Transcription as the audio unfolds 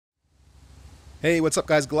Hey, what's up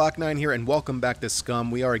guys, Glock9 here, and welcome back to SCUM.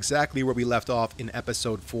 We are exactly where we left off in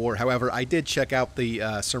episode 4. However, I did check out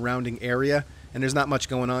the surrounding area, and there's not much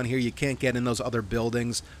going on here. You can't get in those other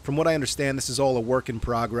buildings. From what I understand, this is all a work in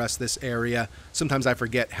progress, this area. Sometimes I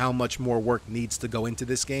forget how much more work needs to go into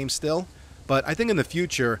this game still. But I think in the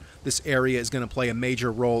future, this area is going to play a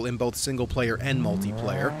major role in both single-player and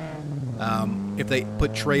multiplayer. If they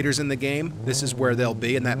put traders in the game, this is where they'll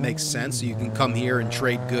be, and that makes sense. So you can come here and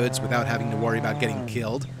trade goods without having to worry about getting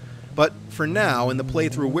killed. But for now, in the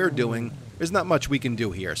playthrough we're doing, there's not much we can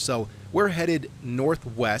do here. So we're headed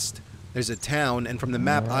northwest. There's a town, and from the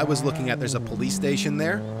map I was looking at, there's a police station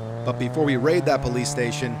there. But before we raid that police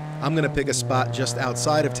station, I'm going to pick a spot just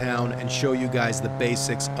outside of town and show you guys the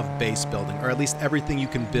basics of base building, or at least everything you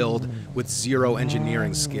can build with zero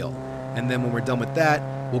engineering skill. And then when we're done with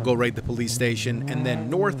that, we'll go raid the police station, and then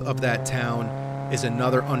north of that town is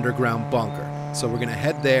another underground bunker. So we're going to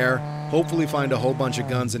head there, hopefully find a whole bunch of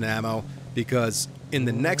guns and ammo, because in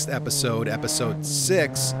the next episode, episode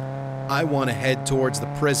 6, I want to head towards the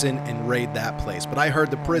prison and raid that place. But I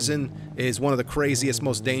heard the prison is one of the craziest,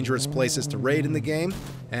 most dangerous places to raid in the game.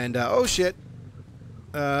 And, oh shit.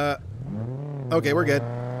 Okay, we're good.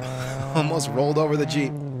 Almost rolled over the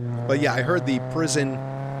Jeep. But yeah, I heard the prison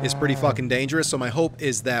is pretty fucking dangerous, so my hope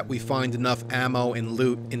is that we find enough ammo and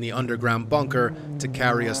loot in the underground bunker to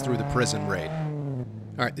carry us through the prison raid.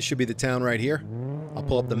 Alright, this should be the town right here. I'll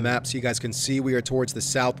pull up the map so you guys can see we are towards the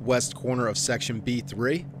southwest corner of section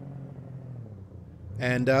B3.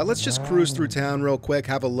 And let's just cruise through town real quick,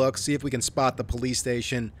 have a look, see if we can spot the police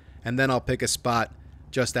station, and then I'll pick a spot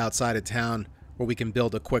just outside of town where we can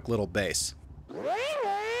build a quick little base.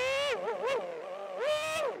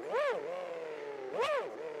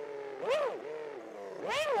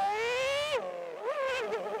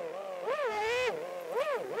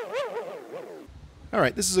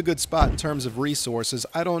 Alright, this is a good spot in terms of resources.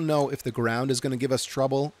 I don't know if the ground is going to give us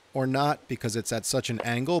trouble or not because it's at such an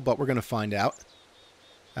angle, but we're going to find out.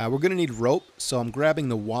 We're going to need rope, so I'm grabbing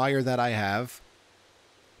the wire that I have.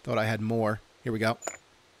 Thought I had more. Here we go.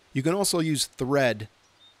 You can also use thread,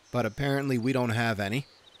 but apparently we don't have any.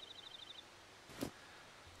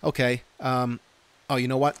 Okay. Oh, you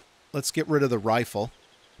know what? Let's get rid of the rifle,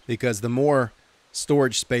 because the more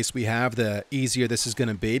storage space we have, the easier this is going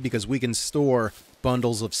to be, because we can store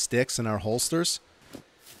bundles of sticks in our holsters.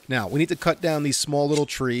 Now, we need to cut down these small little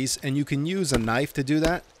trees, and you can use a knife to do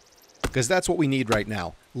that, because that's what we need right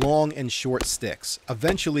now. Long and short sticks.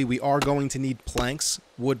 Eventually, we are going to need planks,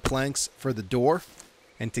 wood planks, for the door.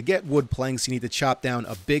 And to get wood planks, you need to chop down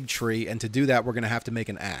a big tree, and to do that, we're going to have to make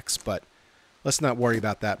an axe. But let's not worry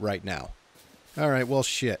about that right now. Alright, well,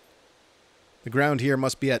 shit. The ground here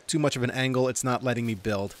must be at too much of an angle. It's not letting me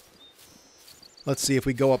build. Let's see if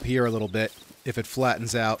we go up here a little bit, if it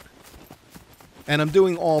flattens out. And I'm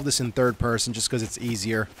doing all this in third person just because it's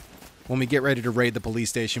easier. When we get ready to raid the police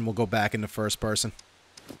station, we'll go back into first person.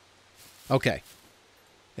 Okay.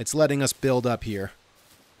 It's letting us build up here,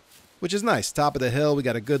 which is nice. Top of the hill, we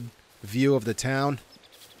got a good view of the town.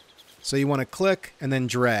 So you want to click and then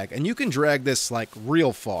drag. And you can drag this like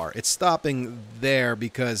real far. It's stopping there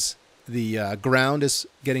because the ground is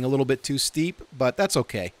getting a little bit too steep, but that's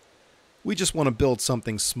okay. We just want to build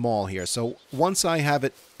something small here. So once I have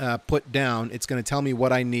it put down, it's going to tell me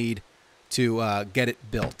what I need to get it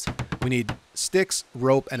built. We need sticks,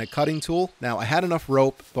 rope, and a cutting tool. Now, I had enough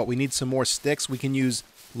rope, but we need some more sticks. We can use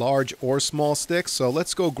large or small sticks, so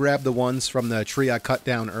let's go grab the ones from the tree I cut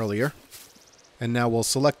down earlier. And now we'll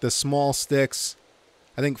select the small sticks.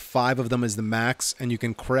 I think 5 of them is the max, and you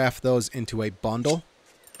can craft those into a bundle.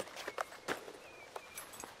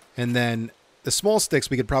 And then the small sticks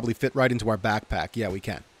we could probably fit right into our backpack. Yeah, we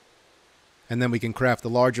can. And then we can craft the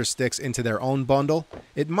larger sticks into their own bundle.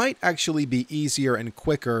 It might actually be easier and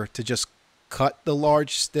quicker to just cut the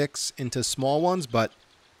large sticks into small ones, but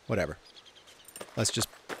whatever. Let's just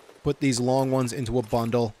put these long ones into a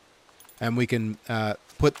bundle, and we can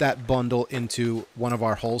put that bundle into one of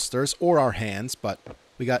our holsters, or our hands, but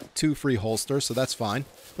we got 2 free holsters, so that's fine.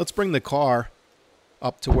 Let's bring the car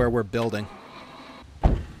up to where we're building.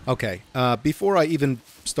 Okay, before I even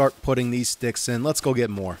start putting these sticks in, let's go get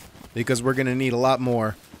more, because we're going to need a lot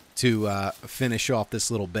more to finish off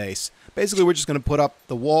this little base. Basically, we're just going to put up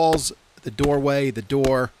the walls, the doorway, the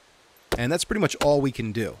door, and that's pretty much all we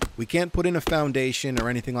can do. We can't put in a foundation or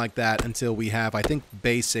anything like that until we have, I think,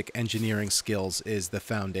 basic engineering skills is the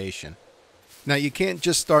foundation. Now, you can't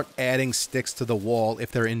just start adding sticks to the wall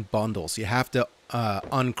if they're in bundles. You have to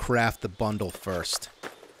uncraft the bundle first.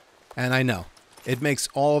 And I know, it makes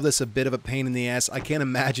all of this a bit of a pain in the ass. I can't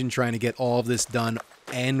imagine trying to get all of this done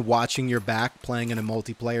and watching your back playing in a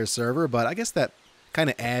multiplayer server, but I guess that kind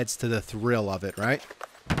of adds to the thrill of it, right?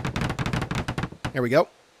 There we go.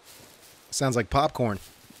 Sounds like popcorn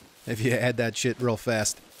if you add that shit real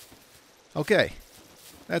fast. Okay,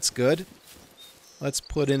 that's good. Let's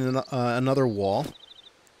put in another wall.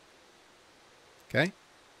 Okay,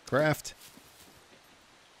 craft.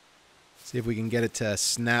 See if we can get it to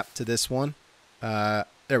snap to this one. There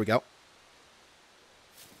we go.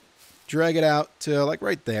 Drag it out to like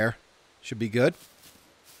right there. Should be good.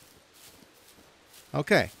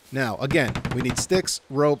 Okay, now again, we need sticks,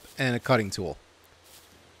 rope, and a cutting tool.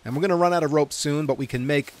 And we're going to run out of rope soon, but we can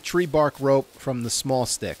make tree bark rope from the small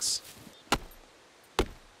sticks.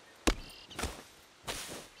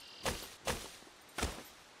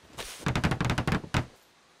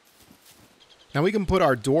 Now we can put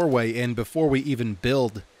our doorway in before we even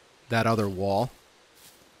build that other wall.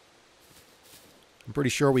 I'm pretty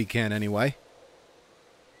sure we can anyway.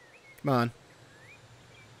 Come on.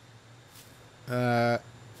 I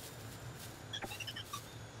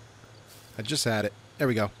just had it. There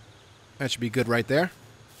we go. That should be good right there.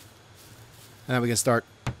 And now we can start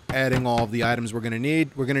adding all of the items we're going to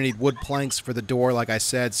need. We're going to need wood planks for the door, like I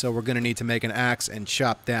said, so we're going to need to make an axe and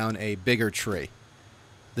chop down a bigger tree.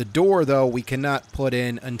 The door, though, we cannot put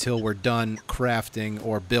in until we're done crafting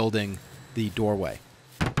or building the doorway.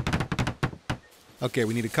 Okay,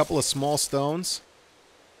 we need a couple of small stones.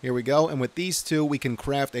 Here we go. And with these two, we can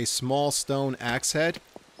craft a small stone axe head.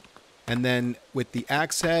 And then with the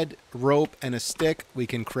axe head, rope, and a stick, we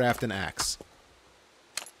can craft an axe.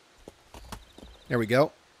 There we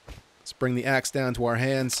go. Let's bring the axe down to our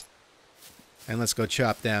hands. And let's go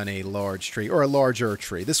chop down a large tree, or a larger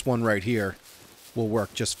tree. This one right here will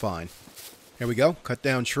work just fine. Here we go. Cut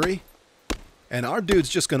down tree. And our dude's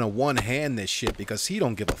just going to one-hand this shit because he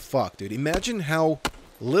don't give a fuck, dude. Imagine how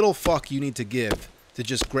little fuck you need to give to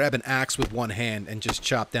just grab an axe with one hand and just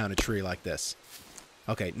chop down a tree like this.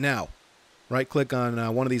 Okay, now, right-click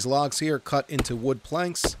on one of these logs here, cut into wood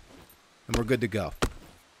planks, and we're good to go.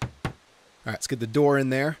 All right, let's get the door in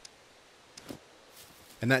there.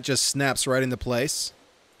 And that just snaps right into place.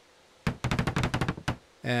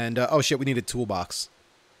 And, oh shit, we need a toolbox.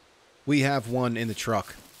 We have one in the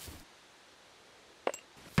truck.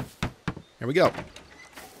 There we go.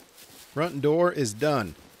 Front door is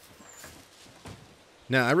done.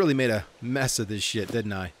 Now, I really made a mess of this shit,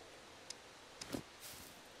 didn't I?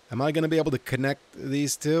 Am I going to be able to connect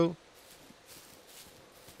these two?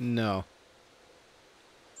 No.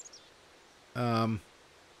 I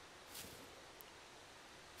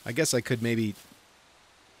guess I could maybe...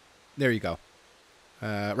 There you go.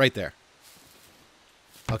 Right there.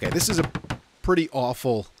 Okay, this is a pretty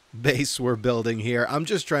awful base we're building here. I'm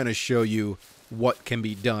just trying to show you what can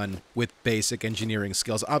be done with basic engineering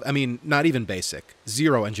skills. I mean, not even basic.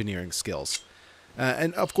 Zero engineering skills.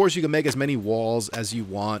 And of course, you can make as many walls as you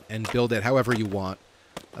want and build it however you want.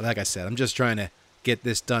 Like I said, I'm just trying to get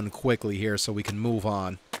this done quickly here so we can move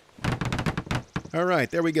on. All right,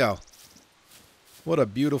 there we go. What a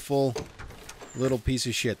beautiful little piece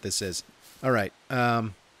of shit this is. All right,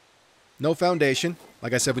 no foundation.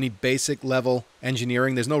 Like I said, we need basic level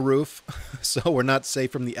engineering. There's no roof, so we're not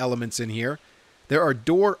safe from the elements in here. There are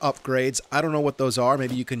door upgrades. I don't know what those are.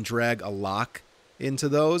 Maybe you can drag a lock into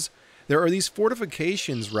those. There are these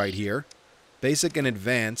fortifications right here, basic and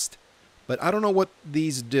advanced, but I don't know what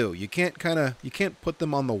these do. You can't put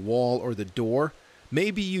them on the wall or the door.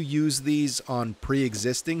 Maybe you use these on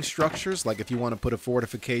pre-existing structures, like if you want to put a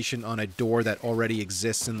fortification on a door that already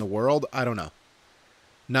exists in the world. I don't know.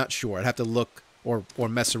 Not sure. I'd have to look or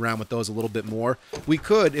mess around with those a little bit more. We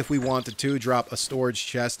could, if we wanted to, drop a storage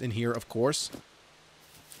chest in here, of course.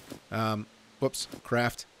 Whoops,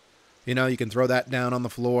 craft. You know, you can throw that down on the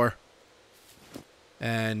floor.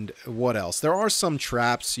 And what else? There are some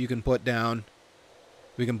traps you can put down.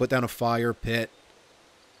 We can put down a fire pit.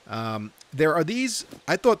 There are these.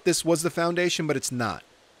 I thought this was the foundation, but it's not.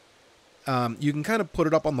 You can kind of put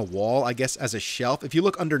it up on the wall, I guess, as a shelf. If you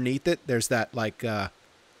look underneath it, there's that, like,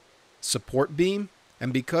 support beam.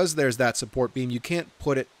 And because there's that support beam, you can't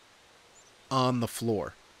put it on the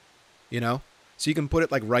floor. You know? So you can put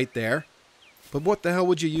it, like, right there. But what the hell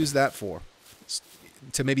would you use that for?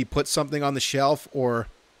 To maybe put something on the shelf, or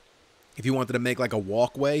if you wanted to make, like, a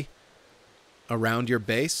walkway around your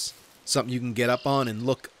base. Something you can get up on and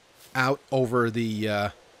look out over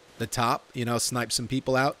the top, you know, snipe some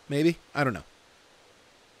people out, maybe? I don't know.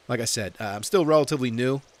 Like I said, I'm still relatively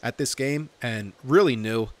new at this game, and really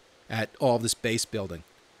new at all this base building.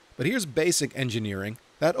 But here's basic engineering.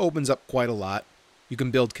 That opens up quite a lot. You can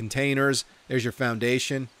build containers. There's your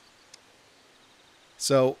foundation.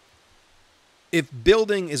 So, if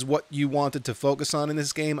building is what you wanted to focus on in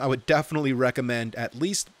this game, I would definitely recommend at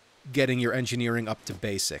least getting your engineering up to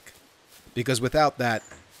basic. Because without that,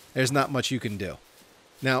 there's not much you can do.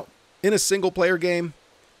 Now, in a single-player game,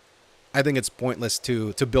 I think it's pointless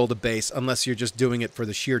to build a base unless you're just doing it for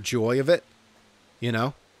the sheer joy of it, you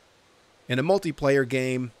know? In a multiplayer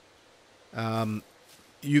game,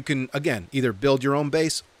 you can, again, either build your own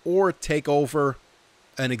base or take over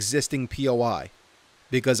an existing POI.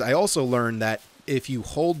 Because I also learned that if you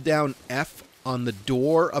hold down F on the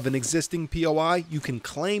door of an existing POI, you can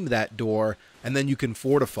claim that door, and then you can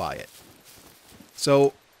fortify it.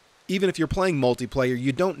 So, even if you're playing multiplayer,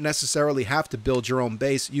 you don't necessarily have to build your own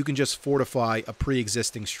base. You can just fortify a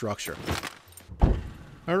pre-existing structure.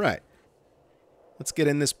 Alright. Let's get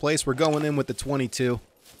in this place. We're going in with the 22.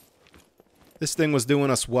 This thing was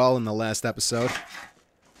doing us well in the last episode.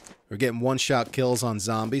 We're getting one-shot kills on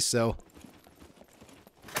zombies, so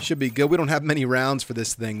should be good. We don't have many rounds for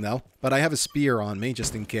this thing, though. But I have a spear on me,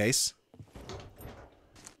 just in case.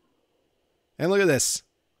 And look at this.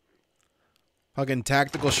 Fucking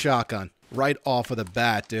tactical shotgun. Right off of the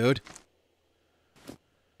bat, dude.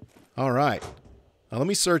 Alright. Now let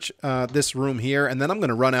me search this room here, and then I'm going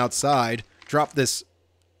to run outside, drop this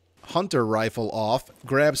hunter rifle off,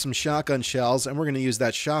 grab some shotgun shells, and we're going to use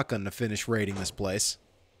that shotgun to finish raiding this place.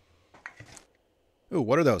 Ooh,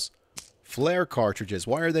 what are those? Flare cartridges.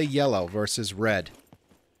 Why are they yellow versus red?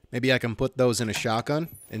 Maybe I can put those in a shotgun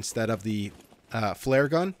instead of the flare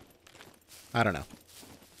gun? I don't know.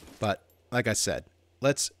 But, like I said,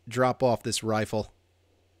 let's drop off this rifle.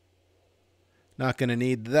 Not going to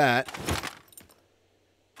need that.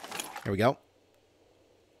 Here we go.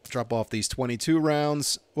 Drop off these 22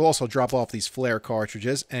 rounds. We'll also drop off these flare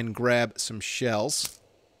cartridges and grab some shells.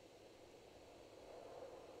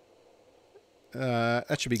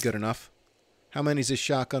 That should be good enough. How many does this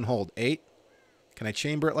shotgun hold? 8? Can I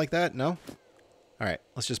chamber it like that? No? Alright,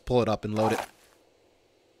 let's just pull it up and load it.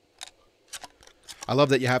 I love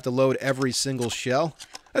that you have to load every single shell.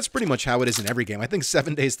 That's pretty much how it is in every game. I think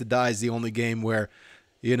 7 Days to Die is the only game where,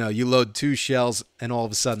 you know, you load 2 shells and all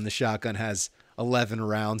of a sudden the shotgun has 11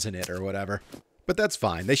 rounds in it or whatever. But that's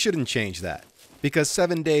fine. They shouldn't change that. Because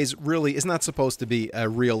 7 Days really is not supposed to be a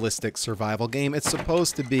realistic survival game. It's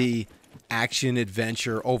supposed to be action,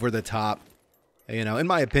 adventure, over the top. You know, in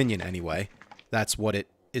my opinion anyway, that's what it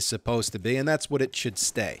is supposed to be, and that's what it should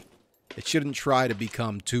stay. It shouldn't try to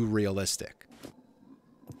become too realistic.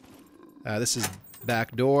 This is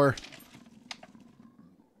back door.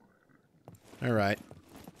 Alright.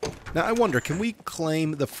 Now I wonder, can we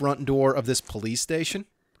claim the front door of this police station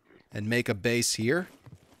and make a base here?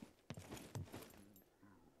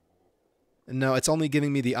 No, it's only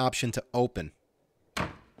giving me the option to open.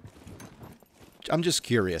 I'm just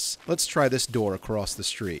curious. Let's try this door across the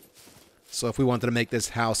street. So if we wanted to make this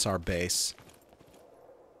house our base.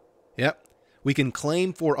 Yep. We can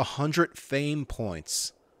claim for 100 fame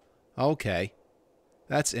points. Okay.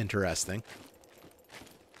 That's interesting.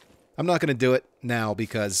 I'm not going to do it now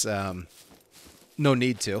because no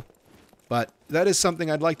need to. But that is something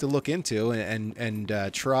I'd like to look into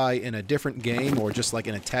and try in a different game or just like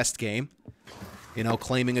in a test game. You know,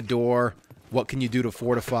 claiming a door. What can you do to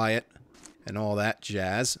fortify it? And all that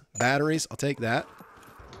jazz. Batteries, I'll take that.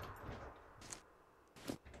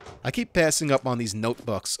 I keep passing up on these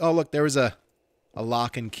notebooks. Oh, look, there was a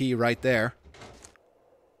lock and key right there.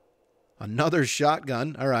 Another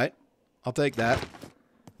shotgun. All right, I'll take that.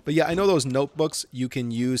 But yeah, I know those notebooks you can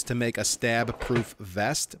use to make a stab-proof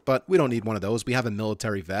vest, but we don't need one of those. We have a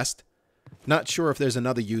military vest. Not sure if there's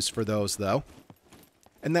another use for those, though.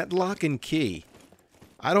 And that lock and key.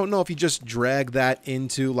 I don't know if you just drag that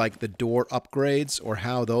into, like, the door upgrades or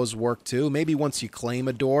how those work, too. Maybe once you claim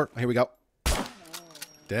a door. Here we go.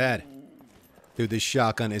 Dead. Dude, this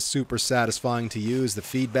shotgun is super satisfying to use. The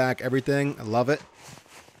feedback, everything. I love it.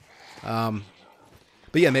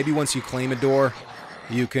 But yeah, maybe once you claim a door,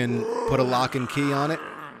 you can put a lock and key on it.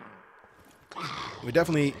 We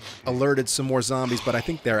definitely alerted some more zombies, but I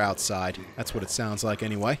think they're outside. That's what it sounds like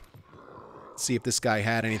anyway. See if this guy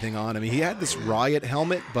had anything on him. He had this riot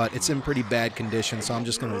helmet, but it's in pretty bad condition, so I'm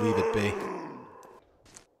just going to leave it be.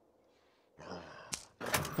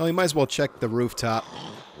 Well, you might as well check the rooftop.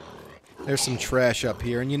 There's some trash up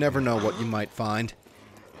here, and you never know what you might find.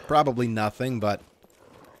 Probably nothing, but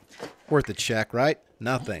worth a check, right?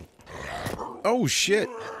 Nothing. Oh, shit.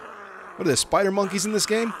 What are there, spider monkeys in this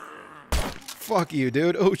game? Fuck you,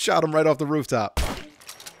 dude. Oh, shot him right off the rooftop.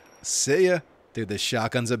 See ya. Dude, this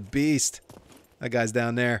shotgun's a beast. That guy's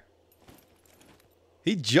down there.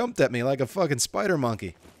 He jumped at me like a fucking spider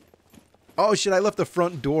monkey. Oh shit, I left the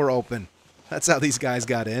front door open. That's how these guys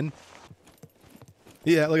got in.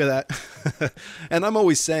 Yeah, look at that. And I'm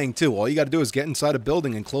always saying, too, all you got to do is get inside a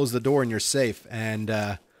building and close the door and you're safe. And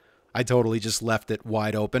I totally just left it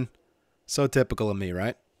wide open. So typical of me,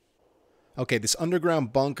 right? Okay, this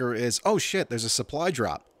underground bunker is... Oh, shit, there's a supply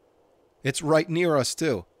drop. It's right near us,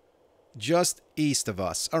 too. Just east of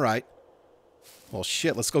us. All right. Well,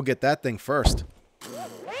 shit, let's go get that thing first.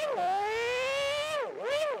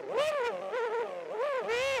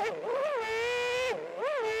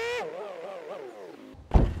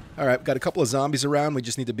 Alright, got a couple of zombies around. We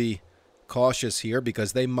just need to be cautious here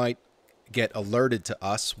because they might get alerted to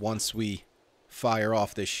us once we fire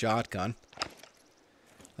off this shotgun.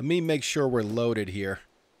 Let me make sure we're loaded here.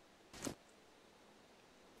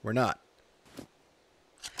 We're not.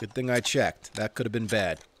 Good thing I checked. That could have been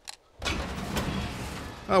bad.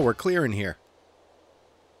 Oh, we're clear in here.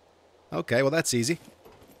 Okay, well that's easy.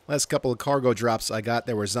 Last couple of cargo drops I got,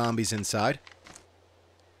 there were zombies inside.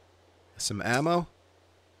 Some ammo.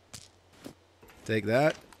 Take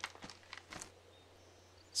that.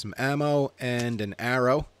 Some ammo and an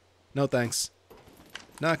arrow. No thanks.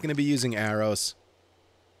 Not going to be using arrows.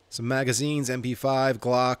 Some magazines, MP5,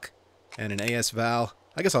 Glock, and an AS Val.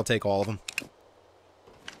 I guess I'll take all of them.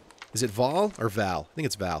 Is it Vol or Val? I think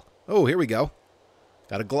it's Val. Oh, here we go.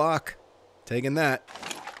 Got a Glock. Taking that.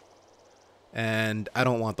 And I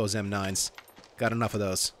don't want those M9s. Got enough of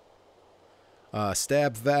those.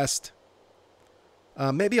 Stab vest.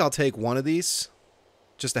 Maybe I'll take one of these.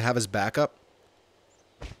 Just to have as backup.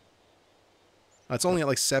 It's only at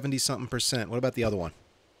like 70-something%. What about the other one?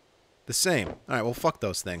 The same. Alright, well fuck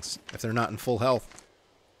those things. If they're not in full health.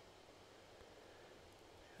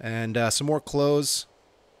 And some more clothes.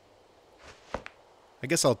 I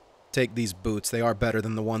guess I'll take these boots. They are better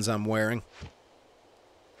than the ones I'm wearing.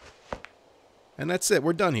 And that's it.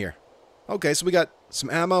 We're done here. Okay, so we got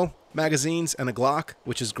some ammo, magazines, and a Glock,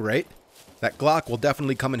 which is great. That Glock will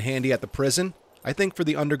definitely come in handy at the prison. I think for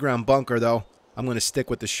the underground bunker, though, I'm going to stick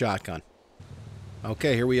with the shotgun.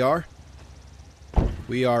 Okay, here we are.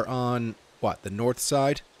 We are on, what, the north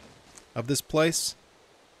side of this place?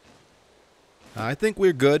 I think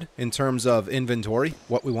we're good in terms of inventory,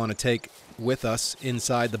 what we want to take with us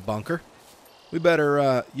inside the bunker. We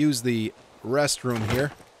better use the restroom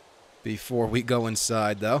here before we go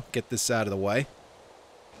inside, though. Get this out of the way.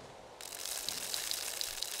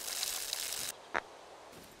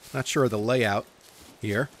 Not sure of the layout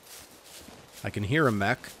here. I can hear a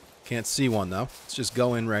mech. Can't see one, though. Let's just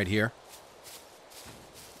go in right here.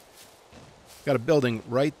 Got a building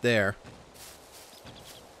right there.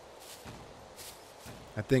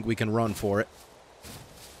 I think we can run for it.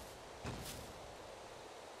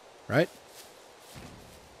 Right?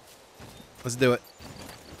 Let's do it.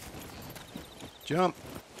 Jump.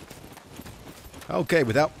 Okay,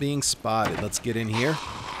 without being spotted. Let's get in here.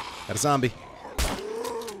 Got a zombie.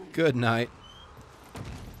 Good night.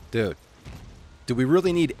 Dude. Do we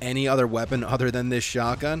really need any other weapon other than this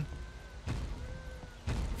shotgun?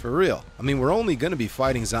 For real. I mean, we're only going to be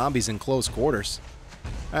fighting zombies in close quarters.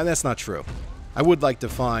 That's not true. I would like to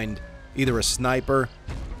find either a sniper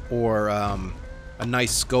or a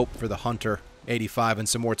nice scope for the Hunter 85 and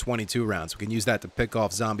some more 22 rounds. We can use that to pick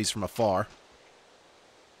off zombies from afar.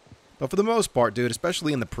 But for the most part, dude,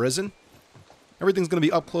 especially in the prison, everything's going to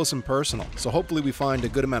be up close and personal. So hopefully we find a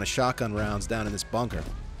good amount of shotgun rounds down in this bunker.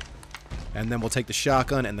 And then we'll take the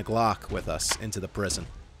shotgun and the Glock with us into the prison.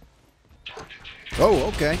 Oh,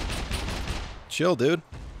 okay. Chill, dude.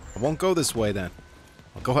 I won't go this way then.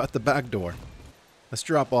 I'll go out the back door. Let's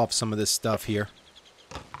drop off some of this stuff here.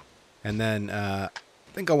 And then, I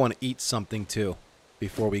think I want to eat something too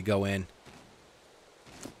before we go in.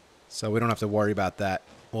 So we don't have to worry about that.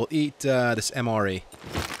 We'll eat this MRE.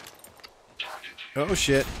 Oh,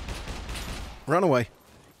 shit. Run away.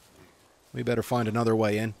 We better find another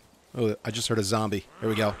way in. Oh, I just heard a zombie. Here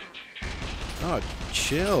we go. Oh,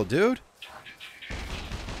 chill, dude.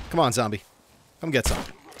 Come on, zombie. Come get some.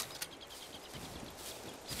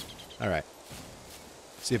 Alright.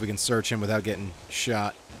 See if we can search him without getting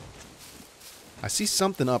shot. I see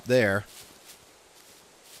something up there.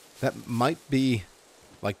 That might be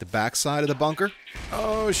like the backside of the bunker.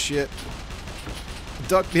 Oh, shit.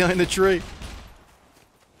 Duck behind the tree.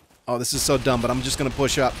 Oh, this is so dumb, but I'm just going to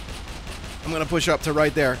push up. I'm going to push up to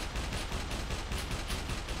right there.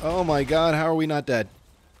 Oh my god, how are we not dead?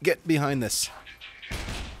 Get behind this.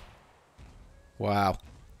 Wow.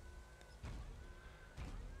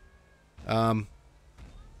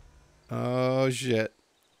 Oh shit.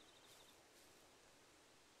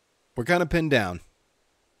 We're kind of pinned down.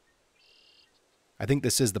 I think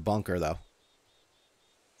this is the bunker, though.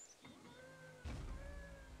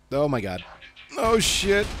 Oh my god. Oh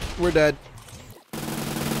shit, we're dead.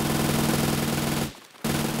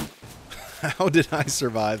 How did I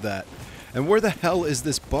survive that? And where the hell is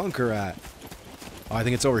this bunker at? Oh, I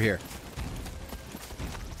think it's over here.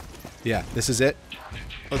 Yeah, this is it.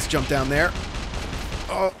 Let's jump down there.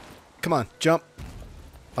 Oh, come on, jump.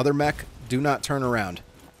 Other mech, do not turn around.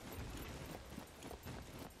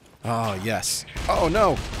 Oh, yes. Oh,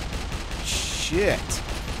 no. Shit.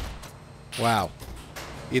 Wow.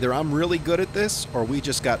 Either I'm really good at this, or we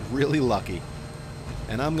just got really lucky.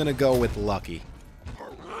 And I'm gonna go with lucky.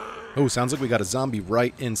 Oh, sounds like we got a zombie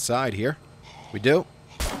right inside here. We do.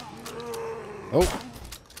 Oh.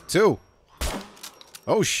 2.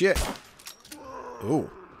 Oh, shit. Oh.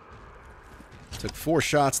 Took 4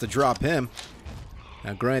 shots to drop him.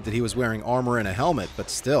 Now, granted, he was wearing armor and a helmet, but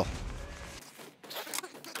still.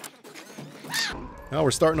 Oh,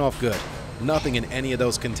 we're starting off good. Nothing in any of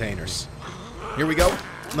those containers. Here we go.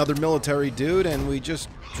 Another military dude, and we just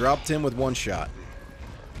dropped him with 1 shot.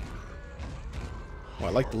 Oh, I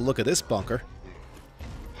like the look of this bunker.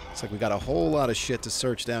 Looks like we got a whole lot of shit to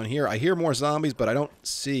search down here. I hear more zombies, but I don't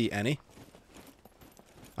see any.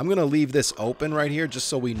 I'm going to leave this open right here just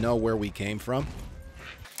so we know where we came from.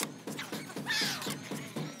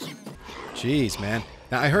 Jeez, man.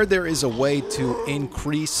 Now, I heard there is a way to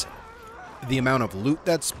increase the amount of loot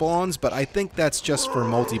that spawns, but I think that's just for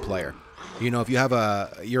multiplayer. You know, if you have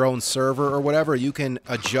your own server or whatever, you can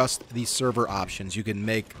adjust these server options. You can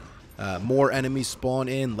make more enemies spawn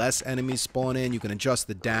in, less enemies spawn in. You can adjust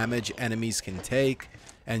the damage enemies can take.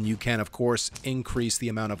 And you can, of course, increase the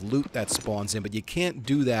amount of loot that spawns in. But you can't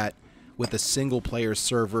do that with a single-player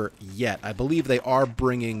server yet. I believe they are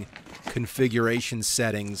bringing configuration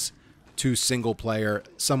settings to single-player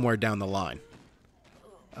somewhere down the line.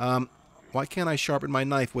 Why can't I sharpen my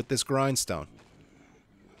knife with this grindstone?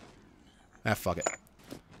 Ah, fuck it.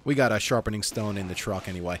 We got a sharpening stone in the truck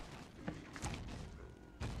anyway.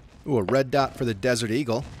 Ooh, a red dot for the Desert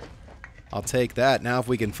Eagle. I'll take that. Now if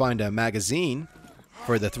we can find a magazine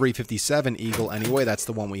for the 357 Eagle anyway, that's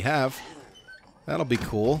the one we have. That'll be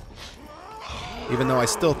cool. Even though I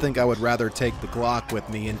still think I would rather take the Glock with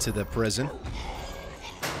me into the prison.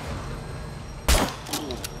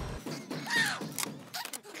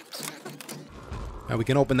 Now we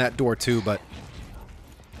can open that door too, but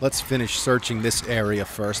let's finish searching this area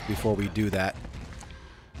first before we do that.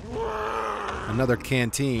 Another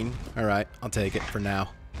canteen. Alright, I'll take it for now.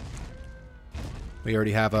 We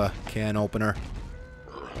already have a can opener.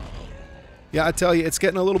 Yeah, I tell you, it's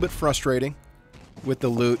getting a little bit frustrating with the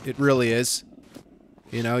loot. It really is.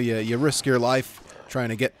 You know, you risk your life trying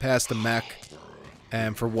to get past the mech.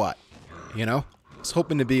 And for what? You know? I was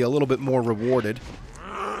hoping to be a little bit more rewarded.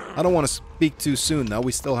 I don't want to speak too soon, though.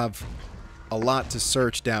 We still have a lot to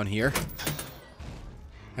search down here.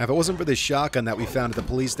 Now, if it wasn't for this shotgun that we found at the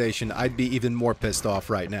police station, I'd be even more pissed off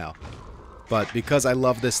right now. But because I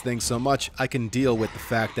love this thing so much, I can deal with the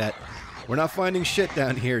fact that we're not finding shit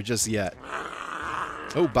down here just yet.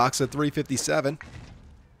 Oh, box of 357.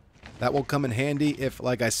 That will come in handy if,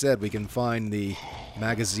 like I said, we can find the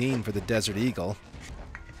magazine for the Desert Eagle.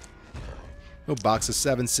 Oh, box of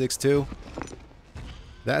 7.62.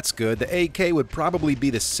 That's good. The AK would probably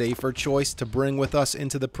be the safer choice to bring with us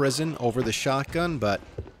into the prison over the shotgun, but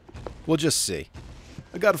we'll just see.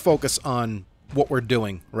 I gotta focus on what we're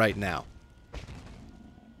doing right now.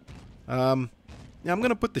 Yeah, I'm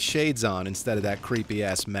gonna put the shades on instead of that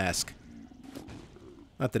creepy-ass mask.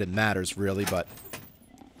 Not that it matters, really, but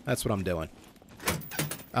that's what I'm doing.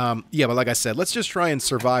 Yeah, but like I said, let's just try and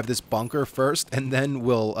survive this bunker first, and then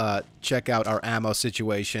we'll check out our ammo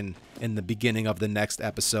situation in the beginning of the next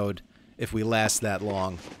episode, if we last that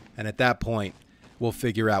long. And at that point, we'll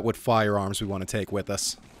figure out what firearms we want to take with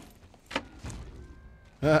us.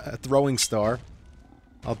 A throwing star.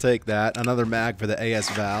 I'll take that. Another mag for the AS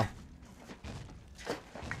Val.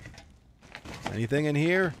 Anything in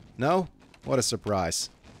here? No? What a surprise.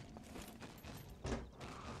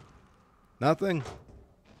 Nothing?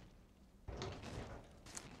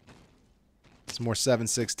 Some more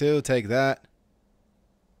 7.62. Take that.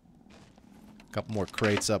 A couple more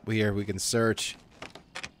crates up here we can search.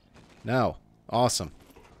 No. Awesome.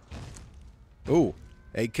 Ooh.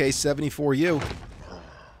 AK-74U.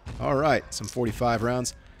 Alright. Some 45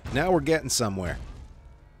 rounds. Now we're getting somewhere.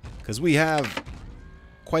 Because we have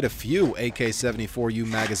quite a few AK-74U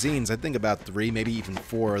magazines. I think about 3, maybe even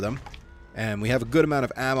 4 of them. And we have a good amount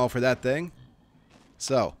of ammo for that thing.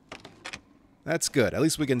 So, that's good. At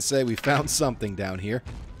least we can say we found something down here.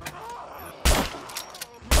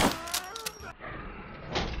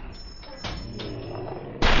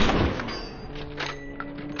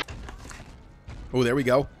 Oh, there we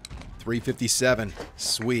go. 357.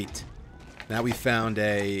 Sweet. Now we found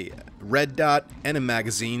a red dot and a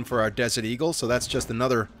magazine for our Desert Eagle, so that's just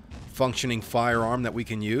another functioning firearm that we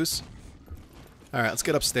can use. Alright, let's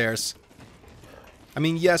get upstairs. I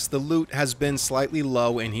mean, yes, the loot has been slightly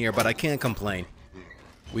low in here, but I can't complain.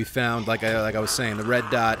 We found, like I was saying, the red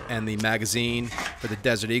dot and the magazine for the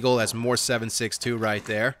Desert Eagle. That's more 7.62 right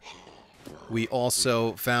there. We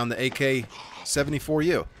also found the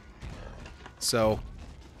AK-74U. So,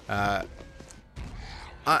 I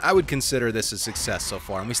would consider this a success so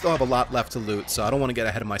far. And we still have a lot left to loot, so I don't want to get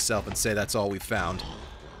ahead of myself and say that's all we found.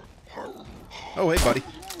 Oh, hey, buddy.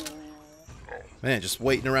 Man, just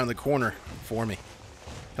waiting around the corner for me.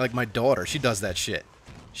 Like my daughter, she does that shit.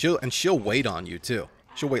 She'll wait on you, too.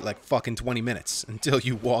 She'll wait like fucking 20 minutes until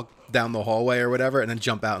you walk down the hallway or whatever and then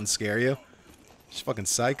jump out and scare you. She's fucking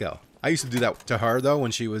psycho. I used to do that to her, though,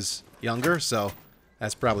 when she was younger, so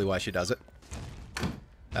that's probably why she does it.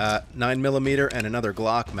 9mm and another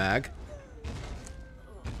Glock mag.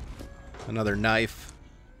 Another knife.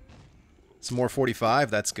 Some more 45,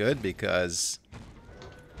 that's good, because,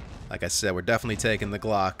 like I said, we're definitely taking the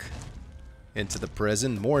Glock into the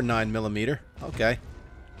prison. More 9mm. Okay.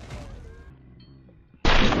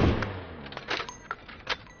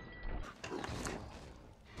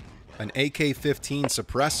 An AK-15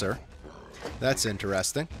 suppressor. That's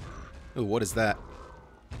interesting. Ooh, what is that?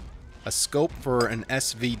 A scope for an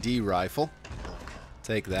SVD rifle.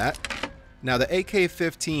 Take that. Now, the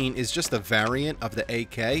AK-15 is just a variant of the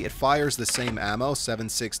AK. It fires the same ammo,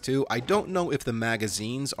 7.62. I don't know if the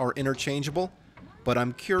magazines are interchangeable, but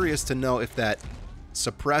I'm curious to know if that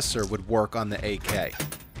suppressor would work on the AK.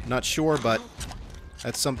 Not sure, but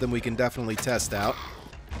that's something we can definitely test out.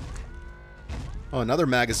 Oh, another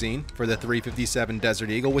magazine for the 357 Desert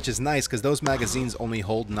Eagle, which is nice because those magazines only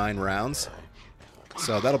hold 9 rounds.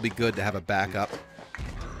 So that'll be good to have a backup.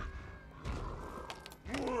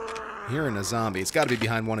 Hearing a zombie. It's got to be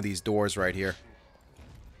behind one of these doors right here.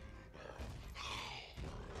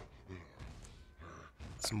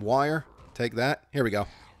 Some wire. Take that. Here we go.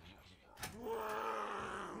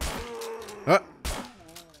 Oh.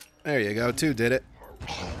 There you go. 2 did it.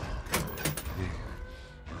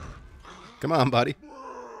 Come on, buddy.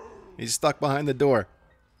 He's stuck behind the door.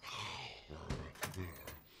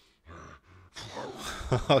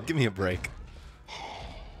 Oh, give me a break.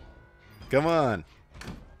 Come on.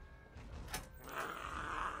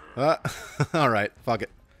 Alright, fuck it.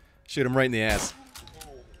 Shoot him right in the ass.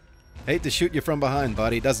 Hate to shoot you from behind,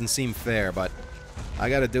 buddy. Doesn't seem fair, but I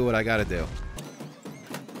gotta do what I gotta do.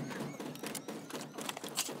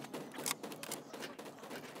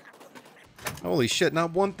 Holy shit,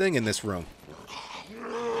 not one thing in this room.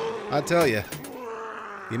 I tell you,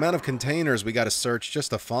 the amount of containers we gotta search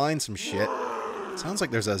just to find some shit. Sounds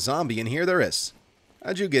like there's a zombie in here. There is.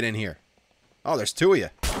 How'd you get in here? Oh, there's 2 of you.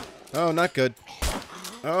 Oh, not good.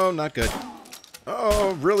 Oh, not good.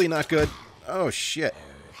 Oh, really not good. Oh, shit.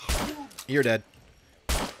 You're dead.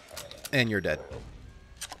 And you're dead.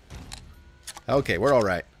 Okay, we're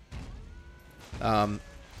alright.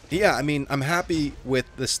 Yeah, I mean, I'm happy with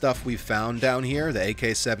the stuff we've found down here. The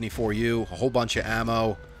AK-74U, a whole bunch of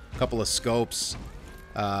ammo, a couple of scopes,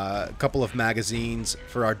 a couple of magazines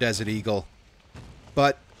for our Desert Eagle.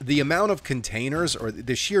 But the amount of containers, or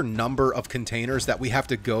the sheer number of containers that we have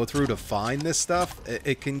to go through to find this stuff,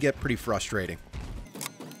 it can get pretty frustrating.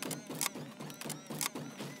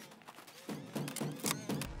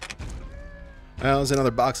 Well, there's another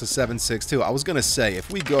box of 7.62. I was going to say, if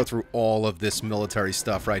we go through all of this military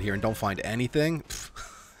stuff right here and don't find anything,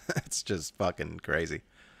 it's just fucking crazy.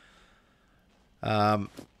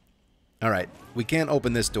 Alright, we can't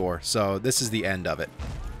open this door, so this is the end of it.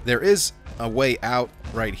 There is a way out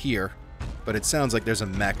right here, but it sounds like there's a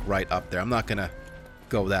mech right up there. I'm not going to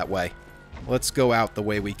go that way. Let's go out the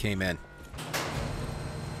way we came in.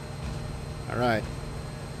 Alright.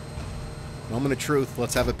 Moment of truth.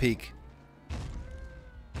 Let's have a peek.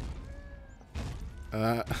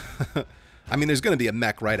 I mean, there's going to be a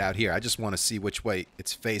mech right out here. I just want to see which way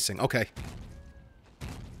it's facing. Okay.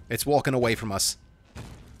 It's walking away from us.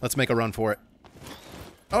 Let's make a run for it.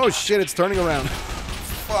 Oh, shit, it's turning around.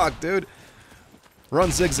 Fuck, dude.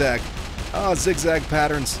 Run zigzag. Oh, zigzag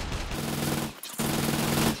patterns.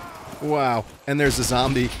 Wow. And there's a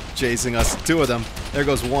zombie chasing us. 2 of them. There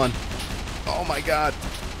goes 1. Oh, my God.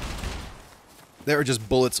 There are just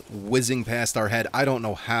bullets whizzing past our head. I don't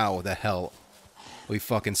know how the hell we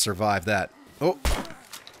fucking survived that. Oh,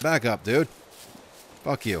 back up, dude.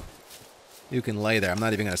 Fuck you. You can lay there. I'm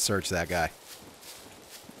not even going to search that guy.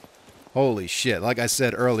 Holy shit. Like I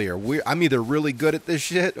said earlier, I'm either really good at this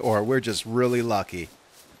shit or we're just really lucky.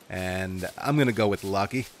 And I'm going to go with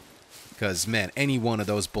lucky. Because, man, any one of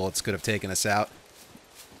those bullets could have taken us out.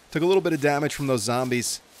 Took a little bit of damage from those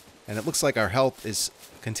zombies, and it looks like our health is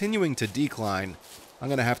continuing to decline. I'm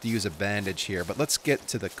going to have to use a bandage here, but let's get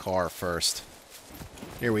to the car first.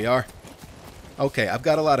 Here we are. Okay, I've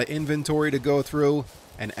got a lot of inventory to go through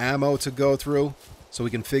and ammo to go through, so we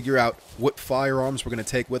can figure out what firearms we're going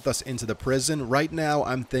to take with us into the prison. Right now,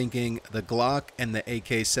 I'm thinking the Glock and the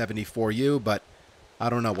AK-74U, but I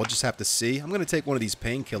don't know. We'll just have to see. I'm going to take one of these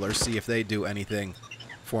painkillers, see if they do anything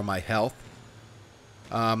for my health.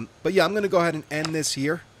 But yeah, I'm going to go ahead and end this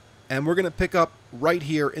here. And we're going to pick up right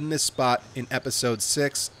here in this spot in episode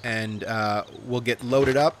 6. And we'll get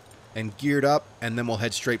loaded up and geared up. And then we'll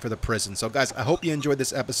head straight for the prison. So guys, I hope you enjoyed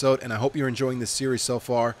this episode. And I hope you're enjoying this series so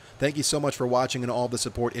far. Thank you so much for watching and all the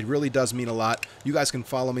support. It really does mean a lot. You guys can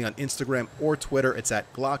follow me on Instagram or Twitter. It's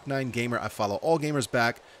at Glock9Gamer. I follow all gamers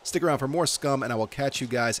back. Stick around for more scum. And I will catch you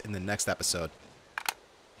guys in the next episode.